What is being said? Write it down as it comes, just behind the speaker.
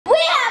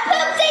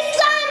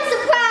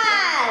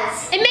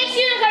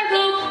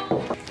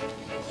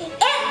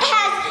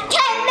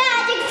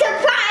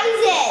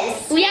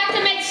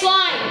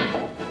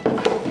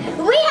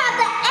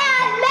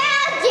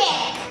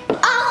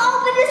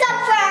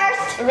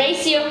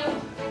race you. Okay.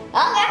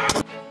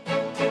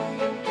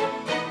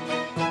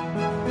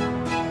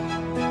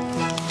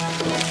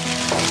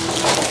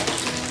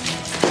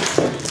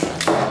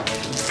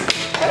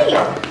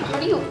 How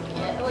do you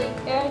get,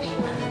 like, actually?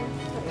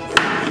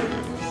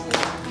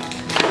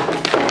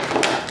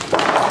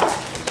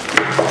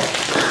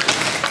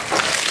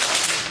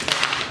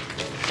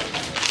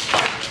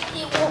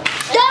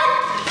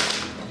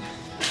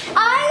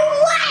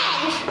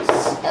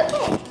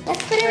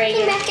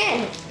 Everything back in.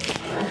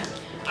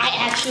 I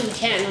actually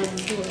can't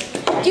do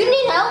it. Do you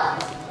need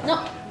help? No,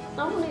 I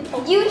don't need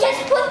help. You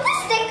just put the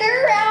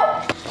sticker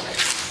out.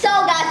 So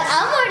guys,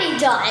 I'm already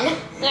done.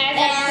 I'm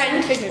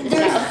trying to figure this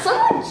there's out. so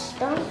much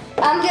stuff.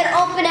 I'm gonna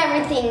open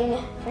everything.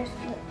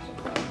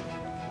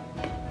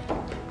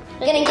 I'm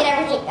gonna get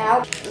everything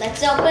out.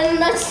 Let's open,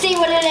 let's see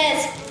what it is.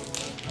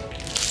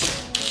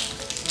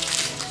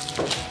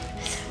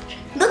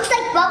 Looks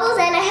like bubbles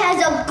and it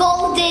has a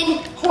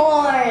golden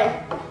horn.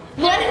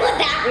 Wonder what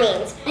that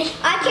means.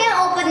 I can't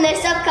open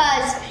this up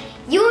because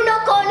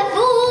unicorn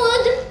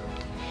food.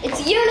 It's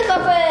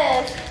unicorn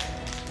food.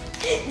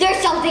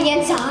 There's something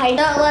inside.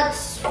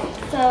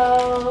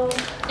 So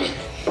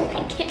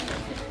I can't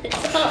put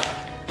this up.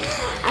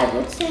 I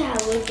would say I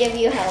would give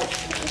you help.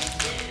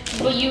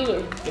 But you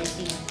were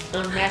busy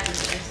unwrapping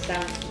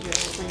stuff. You're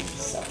playing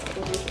stuff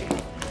over here.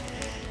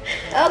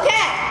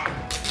 Okay,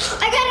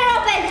 I got it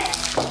open.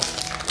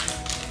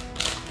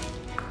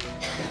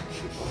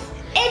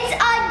 It's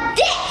a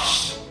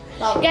dish.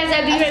 Guys,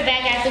 I'll be right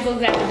back. I have to go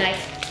grab a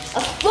knife. A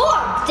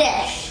fork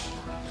dish.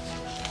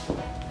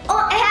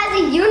 Oh, it has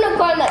a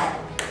unicorn.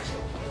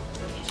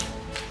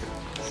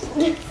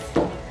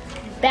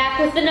 Back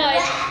with the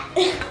knife.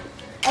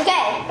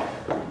 Okay,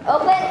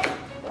 open.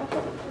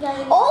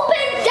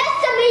 Open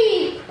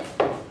sesame.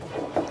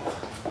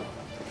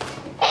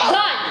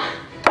 Done.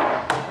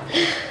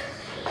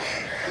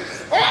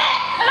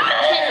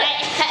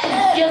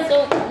 Just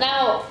open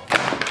now.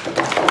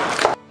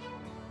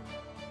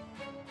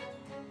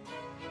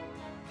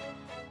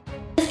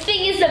 This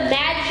thing is a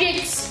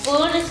magic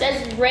spoon. It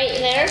says right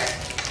there.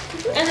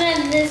 And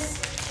then this,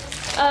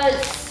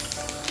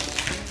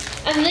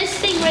 and this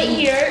thing right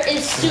here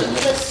is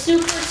the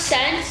super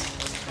scent.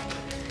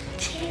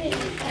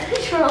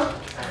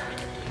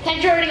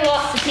 Kendra already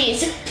lost the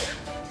piece.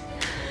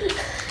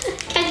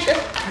 Kendra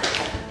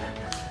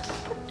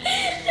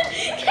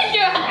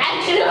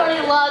actually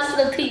already lost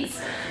the piece.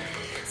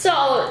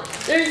 So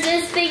there's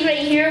this thing right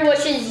here,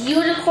 which is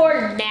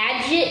unicorn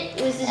magic.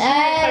 This is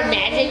unicorn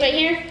magic right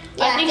here.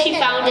 Yeah, I think she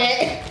found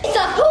it. It's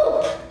a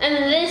poop. And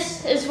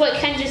this is what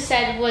Kendra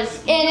said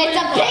was. And it's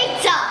a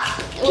pizza.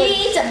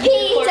 Pizza.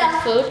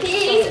 Food.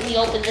 Pizza. So let me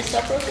open this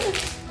up real quick.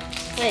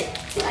 Wait.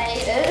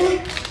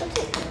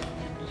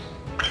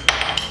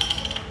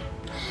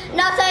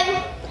 Nothing.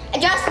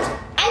 Just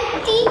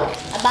empty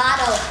a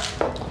bottle.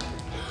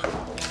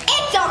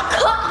 It's a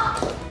cup.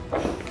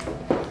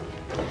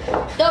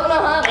 Don't know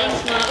how.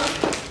 Thanks, Mom.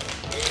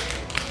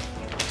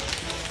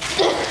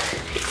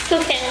 It's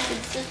okay,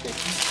 it's just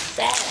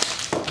sad.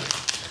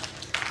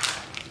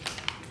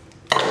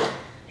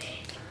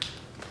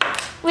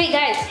 Wait,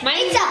 guys,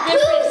 It's a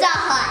Pizza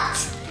Hut.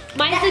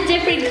 Mine's a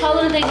different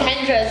color than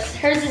Kendra's.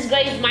 Hers is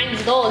gray,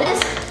 mine's gold.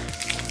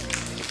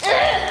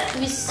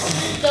 We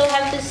still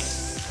have this.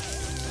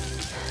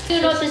 I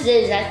don't know what this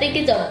is. I think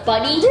it's a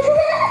bunny.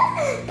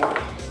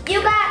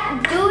 You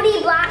got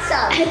Duty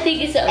Blossom. I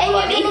think it's a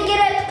bunny. And you're gonna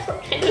get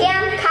a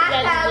cam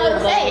caca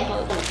little thing.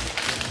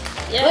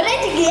 Yep. What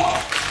did you get?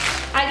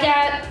 I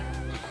got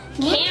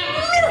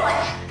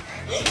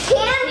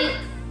Cam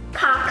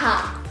caca.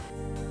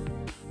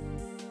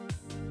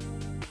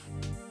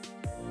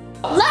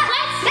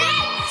 Let's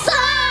make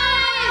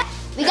some!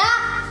 We got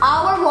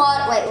our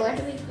water. Wait, where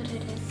do we put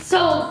it in?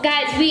 So,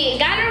 guys, we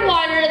got our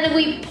water and then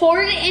we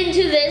poured it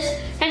into this.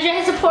 Kendra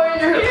has to pour it in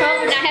her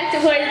cup and I have to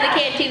pour it in the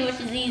canteen, which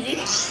is easy.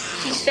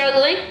 She's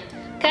struggling.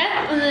 Okay,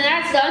 and then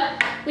that's done.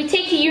 We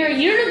take the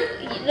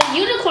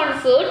unicorn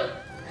food,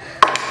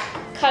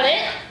 cut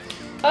it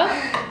up.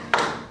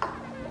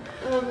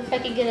 If I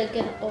can get a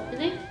good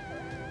opening.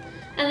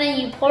 And then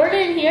you pour it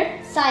in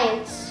here.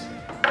 Science.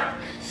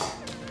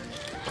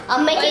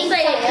 I'm making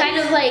it's kind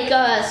of like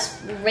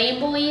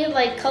rainbowy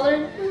like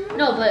color.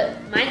 No, but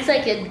mine's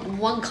like in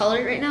one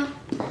color right now.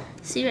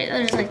 See right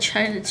there, it's like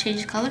trying to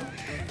change color.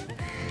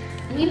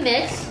 We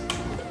mix.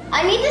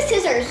 I need the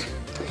scissors.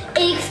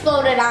 It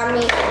exploded on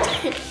me.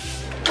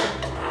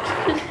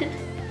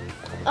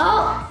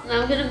 Oh,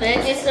 now I'm gonna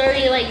mix. It's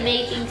already like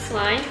making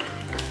slime.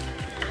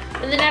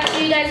 And then after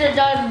you guys are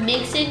done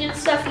mixing and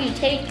stuff, you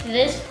take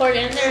this, pour it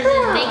in there, and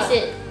then it makes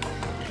it,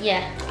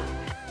 yeah.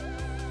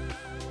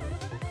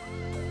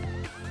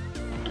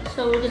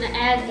 So we're gonna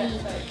add the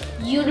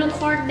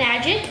unicorn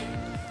magic.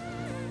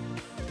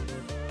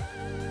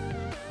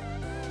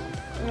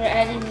 We're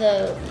adding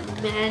the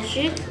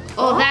magic.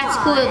 Oh, that's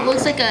cool. It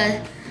looks like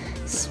a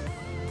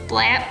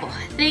splat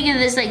thing, and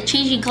it's like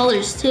changing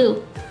colors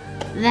too.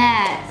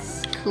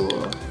 That's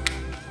cool.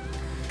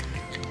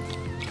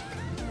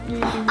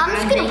 I'm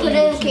just gonna put it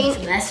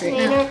in a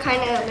container,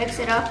 kind of mix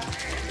it up.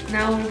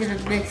 Now we're gonna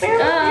mix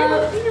it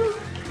up.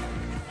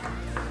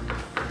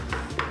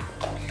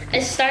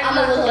 It's starting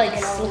to look like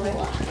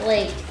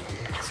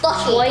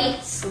slushy.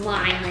 white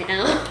slime right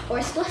now.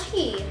 Or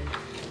slushy.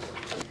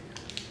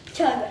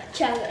 Chugga,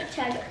 chugga,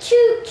 chugga,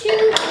 choo,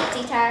 choo.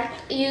 Poopsie time.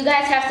 You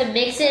guys have to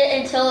mix it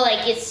until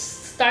like it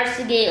starts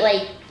to get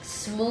like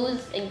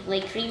smooth and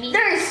like creamy.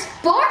 There's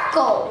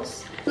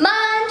sparkles.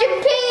 Mine's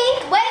in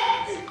pink.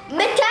 Wait,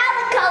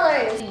 metallic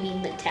colors. What do you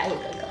mean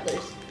Metallica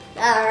colors?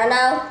 I don't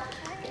know.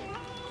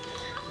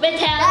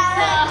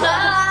 Metallica.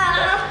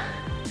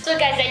 So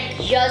guys, I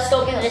just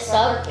opened this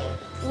up.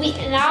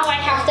 Now I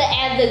have to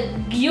add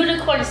the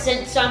unicorn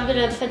scent, so I'm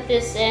gonna put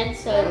this in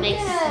so it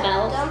makes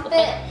smells. Dump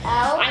it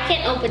out. I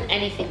can't open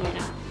anything right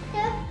now.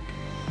 Yeah.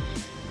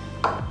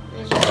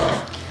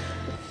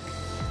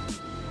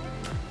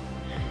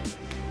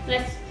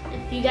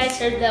 If you guys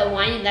heard that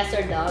whining, that's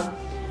our dog.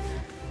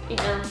 You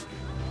know.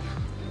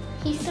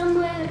 He's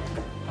somewhere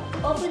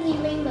over the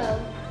rainbow.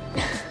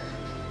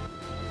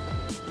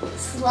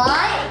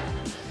 Slime.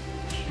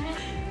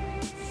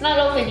 It's not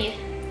open yet.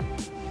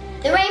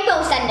 The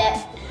rainbow sent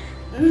it.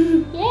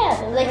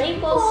 Yeah, the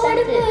rainbow sent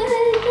it.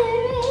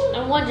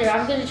 No wonder.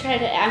 I'm gonna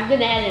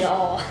add it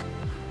all.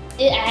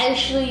 It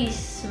actually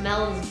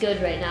smells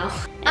good right now.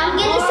 I'm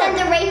gonna send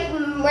the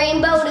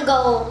rainbow to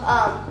go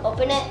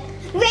open it.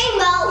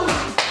 Rainbow.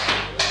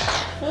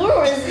 Where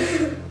was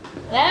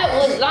that?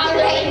 Was not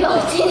the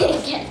rainbow.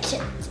 Didn't catch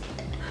it.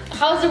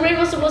 How's the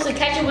rainbow supposed to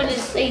catch it when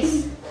his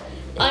face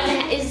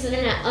is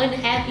an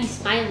unhappy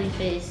smiley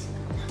face?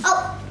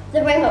 Oh,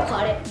 the rainbow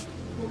caught it.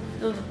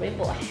 No, the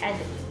rainbow had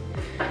it.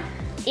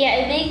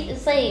 Yeah,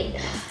 it's like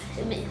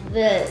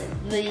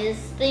this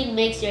thing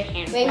makes your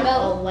hand Rainbow.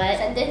 all wet.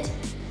 Send it.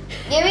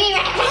 Give me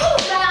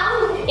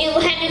rainbow. It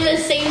landed in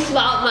the same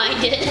spot mine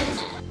did.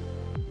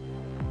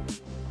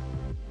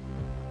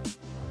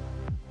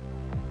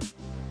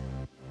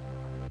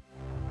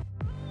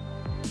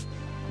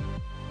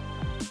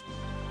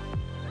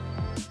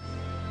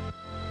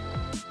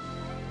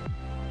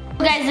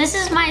 Guys, this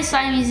is my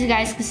slime. As you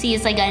guys can see,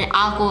 it's like an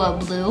aqua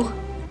blue.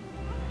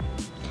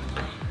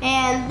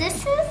 And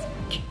this is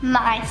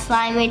my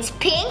slime. It's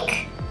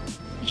pink,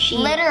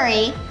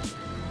 glittery.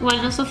 Want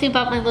to know something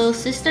about my little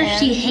sister? And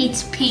she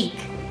hates pink.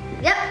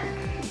 Yep.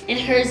 And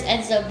hers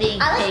ends up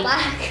being I like pink.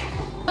 black.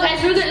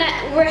 Guys,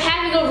 we're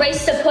having a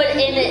race to put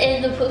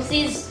in the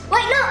Poopsies.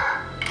 Wait, no.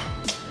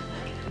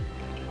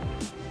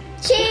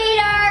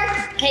 Cheater.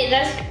 Hey,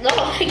 no,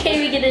 I can't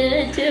even get it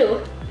in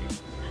too.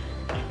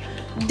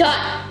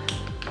 Done.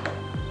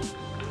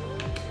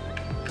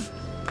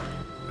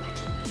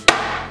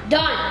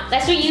 Done.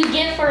 That's what you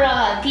get for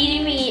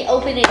beating me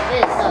opening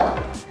this up.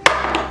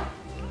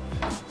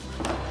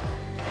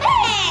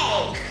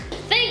 Hey!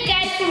 Thank you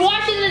guys for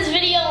watching this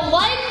video.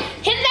 Like,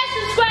 hit that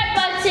subscribe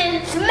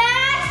button.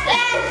 Smash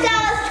that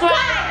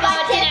subscribe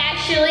button.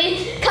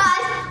 Actually.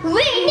 Cause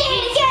we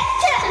need to get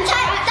to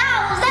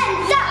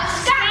 10,000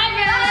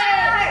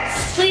 subscribers.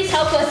 Please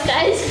help us,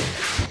 guys.